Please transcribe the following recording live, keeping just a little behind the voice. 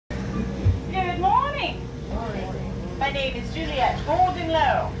My name is Juliet Gordon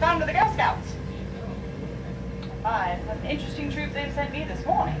Lowe, founder of the Girl Scouts. An interesting troop they've sent me this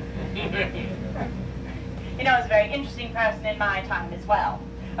morning. You know, I was a very interesting person in my time as well.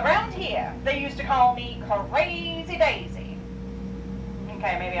 Around here, they used to call me Crazy Daisy.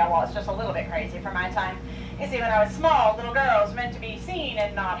 Okay, maybe I was just a little bit crazy for my time. You see, when I was small, little girls were meant to be seen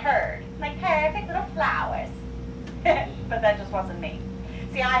and not heard. Like perfect little flowers. But that just wasn't me.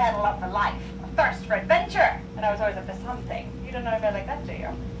 See, I had a love for life, a thirst for adventure, and I was always up to something. You don't know anybody like that, do you?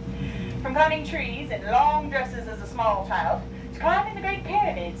 From climbing trees in long dresses as a small child, to climbing the Great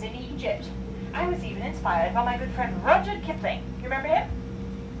Pyramids in Egypt. I was even inspired by my good friend Rudyard Kipling. You remember him?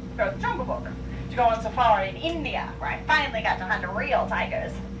 Wrote the Jungle Book. To go on safari in India, where I finally got to hunt real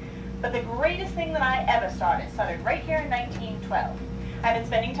tigers. But the greatest thing that I ever started right here in 1912. I'd been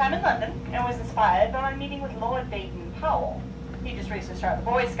spending time in London and was inspired by my meeting with Lord Baden-Powell. He just recently started the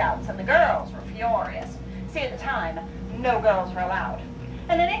Boy Scouts, and the girls were furious. See, at the time, no girls were allowed.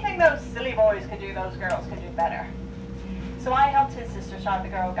 And anything those silly boys could do, those girls could do better. So I helped his sister start the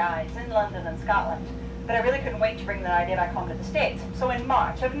Girl Guides in London and Scotland. But I really couldn't wait to bring that idea back home to the States. So in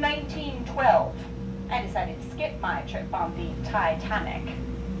March of 1912, I decided to skip my trip on the Titanic.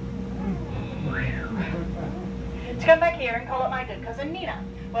 To come back here and call up my good cousin Nina.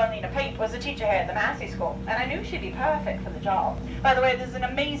 Well, Nina Pape was a teacher here at the Massey School, and I knew she'd be perfect for the job. By the way, this is an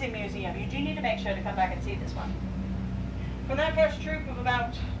amazing museum. You do need to make sure to come back and see this one. From that first troop of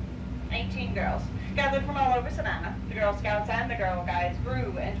about 18 girls, gathered from all over Savannah, the Girl Scouts and the Girl Guides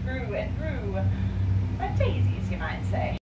grew and grew and grew. Like daisies, you might say.